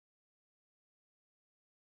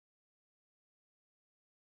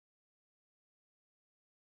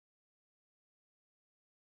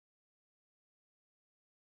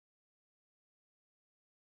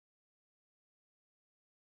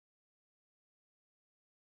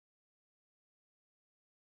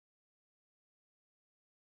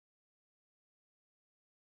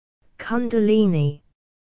Universe-Kundalini.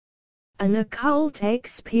 An Occult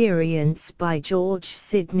Experience by George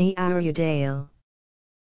Sidney Arundale.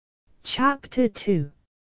 Chapter 2.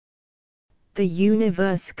 The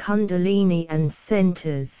Universe-Kundalini and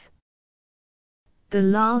Centers. The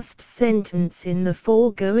last sentence in the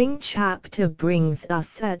foregoing chapter brings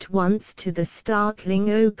us at once to the startling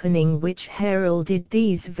opening which heralded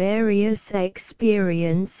these various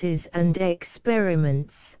experiences and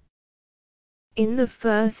experiments. In the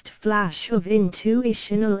first flash of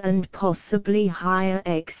intuitional and possibly higher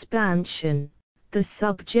expansion, the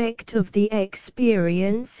subject of the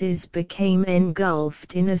experiences became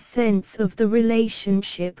engulfed in a sense of the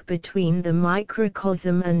relationship between the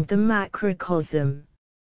microcosm and the macrocosm.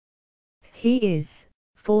 He is,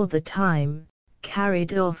 for the time,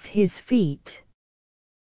 carried off his feet.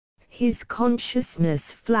 His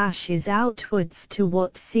consciousness flashes outwards to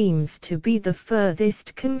what seems to be the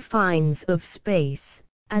furthest confines of space,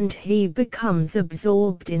 and he becomes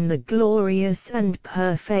absorbed in the glorious and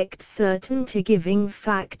perfect certainty-giving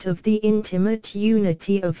fact of the intimate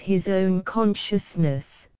unity of his own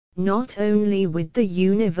consciousness, not only with the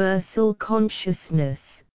universal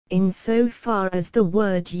consciousness, insofar as the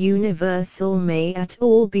word universal may at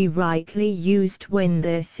all be rightly used when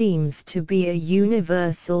there seems to be a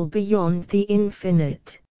universal beyond the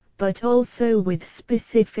infinite, but also with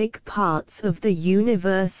specific parts of the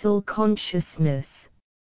universal consciousness.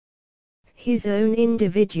 His own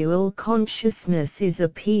individual consciousness is a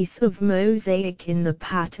piece of mosaic in the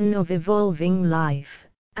pattern of evolving life,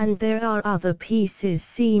 and there are other pieces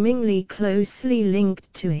seemingly closely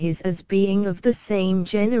linked to his as being of the same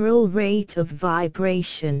general rate of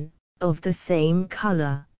vibration, of the same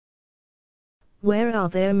color. Where are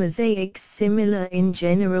there mosaics similar in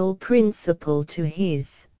general principle to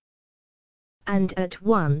his? And at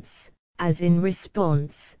once, as in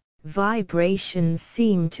response, vibrations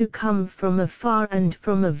seem to come from afar and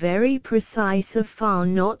from a very precise afar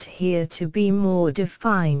not here to be more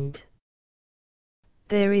defined.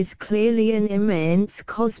 There is clearly an immense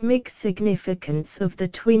cosmic significance of the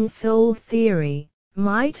twin soul theory,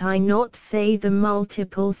 might I not say the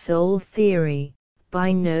multiple soul theory,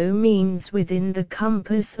 by no means within the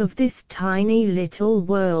compass of this tiny little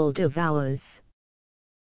world of ours.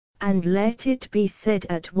 And let it be said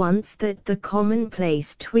at once that the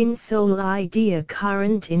commonplace twin soul idea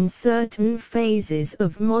current in certain phases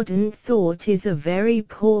of modern thought is a very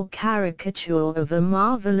poor caricature of a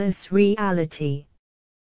marvelous reality.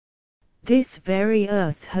 This very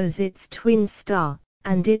earth has its twin star,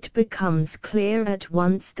 and it becomes clear at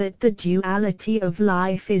once that the duality of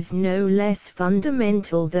life is no less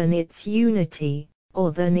fundamental than its unity,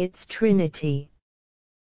 or than its trinity.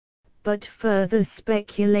 But further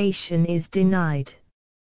speculation is denied.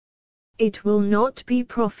 It will not be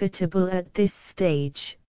profitable at this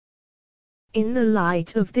stage. In the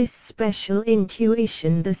light of this special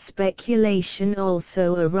intuition, the speculation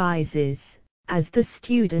also arises, as the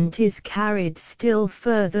student is carried still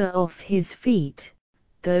further off his feet,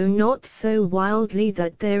 though not so wildly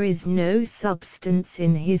that there is no substance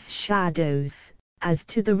in his shadows, as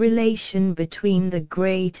to the relation between the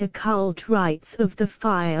great occult rites of the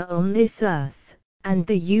fire on this earth, and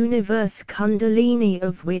the Universe-Kundalini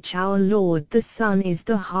of which our Lord the Sun is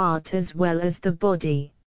the heart as well as the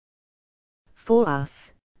body. For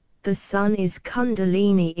us, the Sun is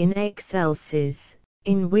Kundalini in excelsis,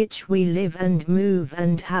 in which we live and move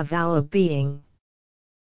and have our being.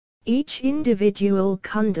 Each individual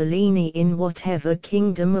Kundalini in whatever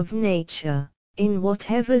kingdom of nature, in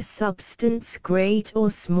whatever substance great or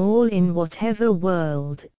small in whatever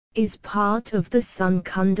world, is part of the Sun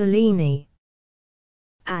Kundalini.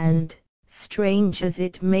 And, strange as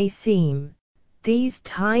it may seem, these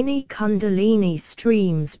tiny Kundalini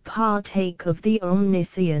streams partake of the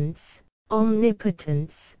omniscience,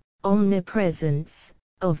 omnipotence, omnipresence,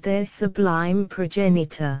 of their sublime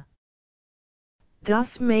progenitor.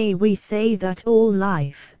 Thus may we say that all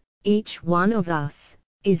life, each one of us,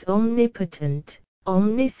 is omnipotent,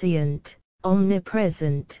 omniscient,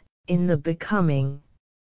 omnipresent, in the becoming.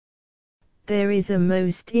 There is a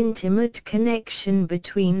most intimate connection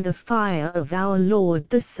between the fire of our Lord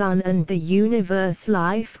the Sun and the universe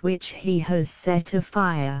life which he has set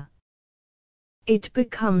afire. It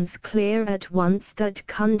becomes clear at once that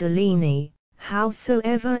Kundalini,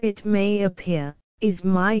 howsoever it may appear, is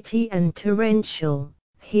mighty and torrential,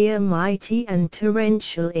 here mighty and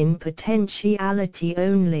torrential in potentiality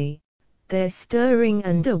only, there stirring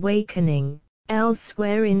and awakening,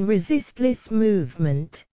 elsewhere in resistless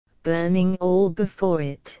movement, burning all before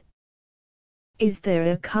it. Is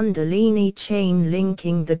there a Kundalini chain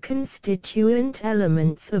linking the constituent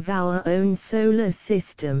elements of our own solar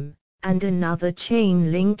system, and another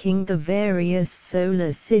chain linking the various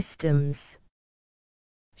solar systems.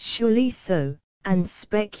 Surely so, and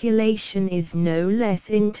speculation is no less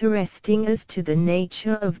interesting as to the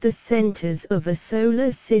nature of the centers of a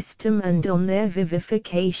solar system and on their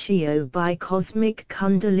vivification by cosmic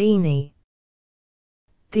Kundalini.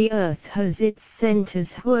 The Earth has its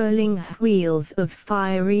centers whirling wheels of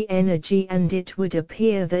fiery energy, and it would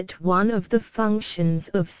appear that one of the functions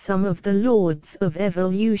of some of the lords of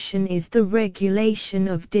evolution is the regulation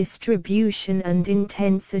of distribution and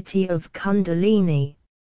intensity of Kundalini.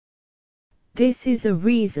 This is a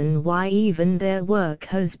reason why even their work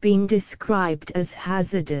has been described as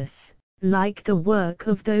hazardous, like the work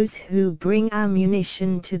of those who bring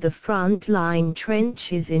ammunition to the front line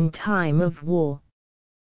trenches in time of war.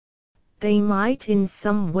 They might in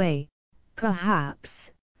some way,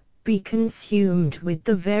 perhaps, be consumed with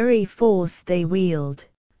the very force they wield,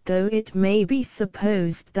 though it may be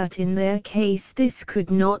supposed that in their case this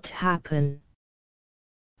could not happen.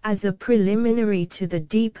 As a preliminary to the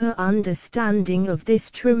deeper understanding of this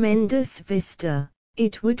tremendous vista,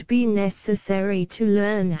 it would be necessary to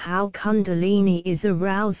learn how Kundalini is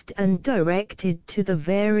aroused and directed to the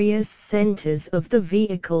various centers of the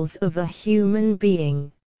vehicles of a human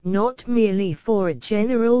being, not merely for a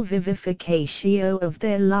general vivification of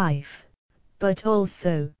their life, but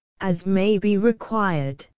also, as may be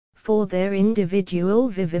required, for their individual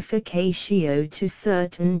vivification to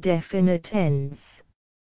certain definite ends.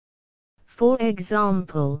 For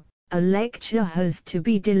example, a lecture has to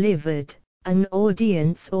be delivered, an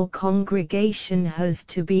audience or congregation has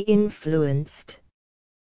to be influenced.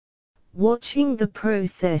 Watching the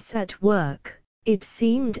process at work, it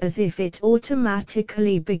seemed as if it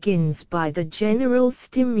automatically begins by the general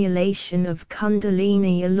stimulation of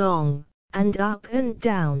Kundalini along, and up and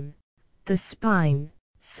down, the spine,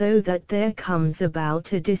 so that there comes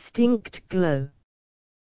about a distinct glow.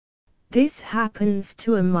 This happens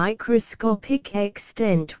to a microscopic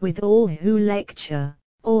extent with all who lecture,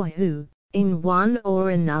 or who, in one or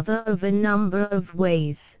another of a number of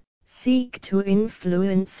ways, seek to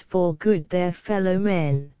influence for good their fellow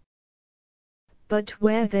men. But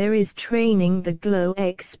where there is training, the glow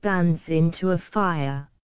expands into a fire.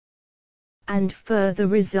 And further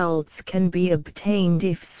results can be obtained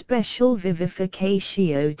if special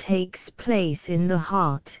vivification takes place in the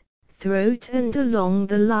heart, throat and along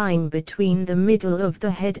the line between the middle of the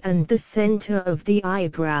head and the center of the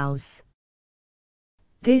eyebrows.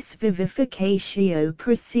 This vivification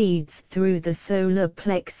proceeds through the solar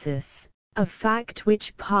plexus, a fact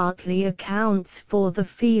which partly accounts for the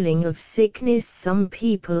feeling of sickness some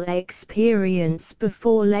people experience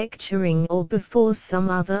before lecturing or before some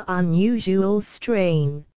other unusual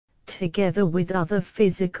strain, together with other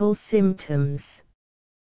physical symptoms.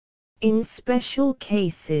 In special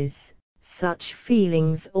cases, such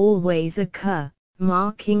feelings always occur,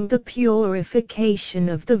 marking the purification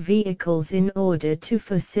of the vehicles in order to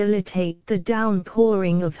facilitate the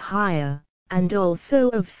downpouring of higher, and also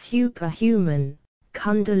of superhuman,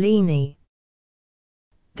 Kundalini.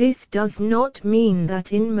 This does not mean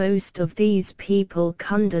that in most of these people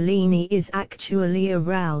Kundalini is actually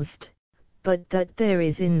aroused, but that there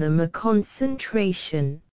is in them a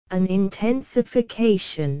concentration, an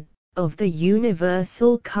intensification, of the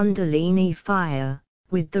universal Kundalini fire,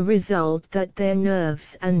 with the result that their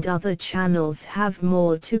nerves and other channels have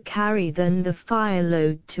more to carry than the fire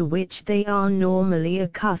load to which they are normally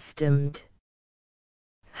accustomed.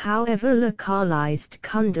 However localized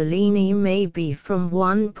Kundalini may be from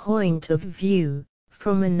one point of view,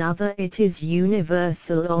 from another it is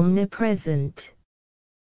universal, omnipresent.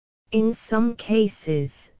 In some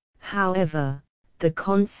cases, however, the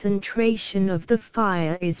concentration of the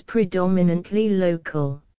fire is predominantly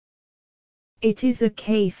local. It is a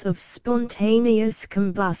case of spontaneous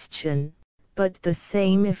combustion, but the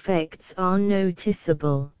same effects are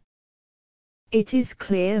noticeable. It is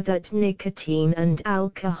clear that nicotine and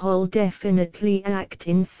alcohol definitely act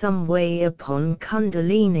in some way upon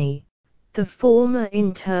Kundalini, the former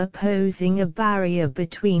interposing a barrier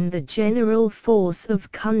between the general force of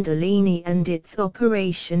Kundalini and its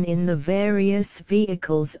operation in the various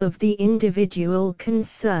vehicles of the individual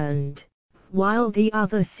concerned, while the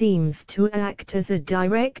other seems to act as a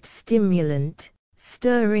direct stimulant,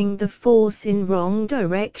 stirring the force in wrong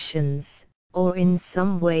directions, or in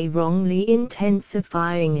some way wrongly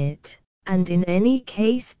intensifying it, and in any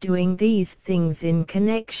case doing these things in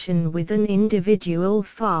connection with an individual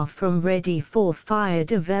far from ready for fire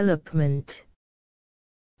development.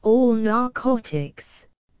 All narcotics,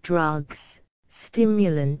 drugs,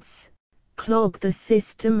 stimulants, clog the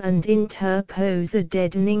system and interpose a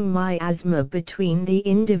deadening miasma between the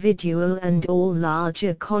individual and all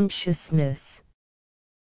larger consciousness.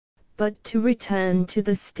 But to return to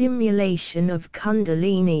the stimulation of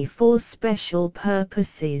Kundalini for special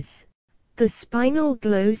purposes, the spinal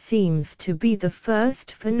glow seems to be the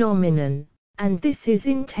first phenomenon, and this is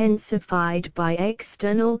intensified by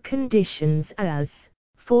external conditions as,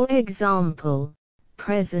 for example,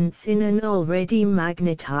 presence in an already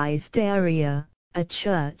magnetized area, a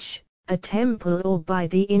church, a temple, or by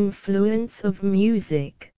the influence of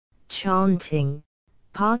music, chanting,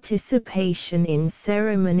 participation in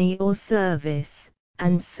ceremony or service,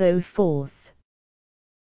 and so forth.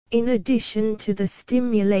 In addition to the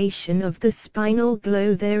stimulation of the spinal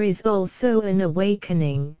glow, there is also an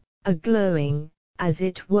awakening, a glowing, as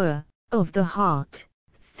it were, of the heart,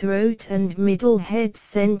 throat and middle head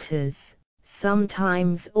centers,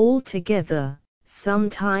 sometimes all together,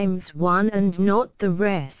 sometimes one and not the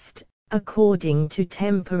rest, according to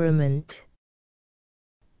temperament.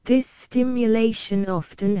 This stimulation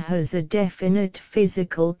often has a definite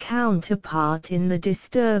physical counterpart in the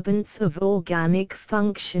disturbance of organic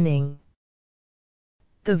functioning.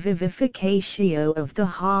 The vivification of the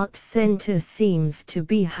heart center seems to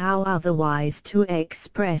be how otherwise to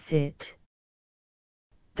express it.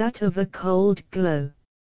 That of a cold glow.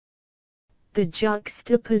 The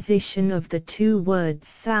juxtaposition of the two words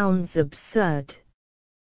sounds absurd.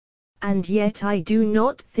 And yet I do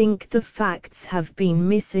not think the facts have been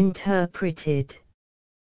misinterpreted.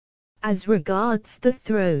 As regards the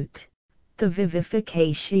throat, the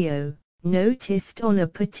vivification, noticed on a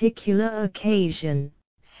particular occasion,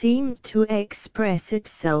 seemed to express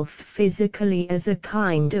itself physically as a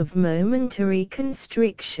kind of momentary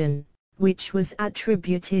constriction, which was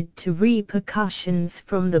attributed to repercussions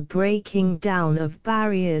from the breaking down of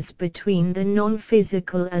barriers between the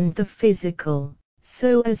non-physical and the physical,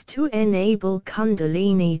 so as to enable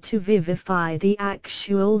Kundalini to vivify the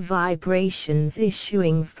actual vibrations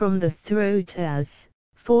issuing from the throat as,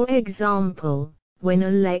 for example, when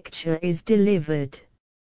a lecture is delivered.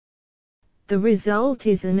 The result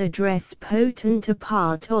is an address potent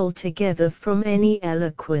apart altogether from any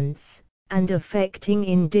eloquence, and affecting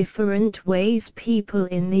in different ways people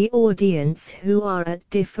in the audience who are at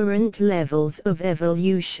different levels of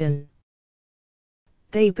evolution.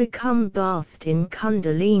 They become bathed in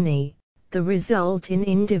Kundalini, the result in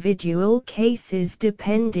individual cases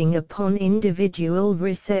depending upon individual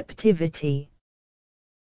receptivity.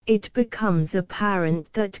 It becomes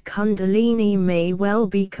apparent that Kundalini may well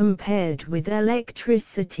be compared with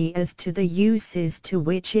electricity as to the uses to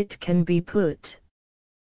which it can be put.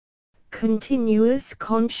 Continuous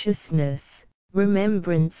consciousness,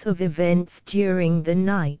 remembrance of events during the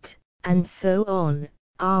night, and so on,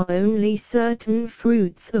 are only certain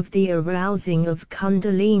fruits of the arousing of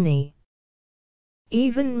Kundalini.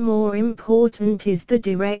 Even more important is the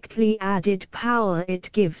directly added power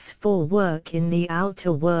it gives for work in the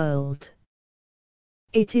outer world.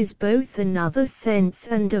 It is both another sense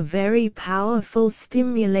and a very powerful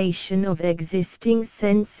stimulation of existing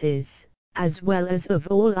senses, as well as of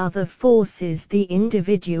all other forces the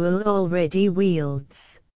individual already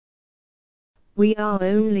wields. We are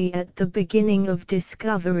only at the beginning of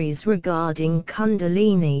discoveries regarding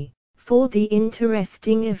Kundalini, for the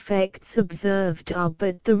interesting effects observed are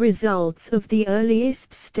but the results of the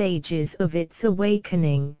earliest stages of its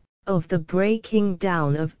awakening, of the breaking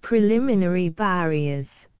down of preliminary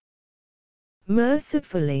barriers.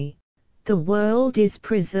 Mercifully, the world is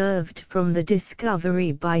preserved from the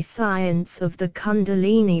discovery by science of the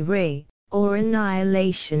Kundalini ray, or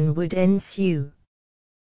annihilation would ensue.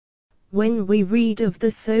 When we read of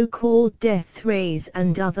the so-called death rays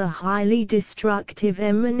and other highly destructive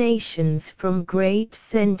emanations from great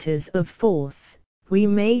centers of force, we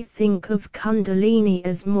may think of Kundalini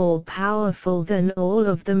as more powerful than all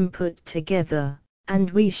of them put together,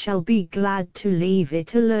 and we shall be glad to leave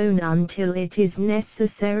it alone until it is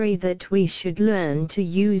necessary that we should learn to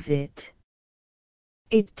use it.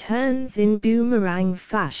 It turns in boomerang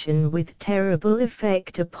fashion with terrible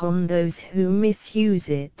effect upon those who misuse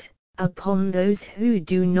it, upon those who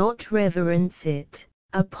do not reverence it,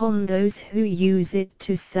 upon those who use it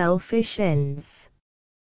to selfish ends.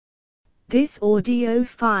 This audio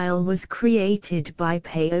file was created by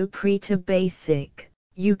Payoprita Basic.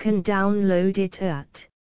 You can download it at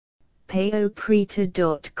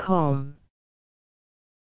payoprita.com.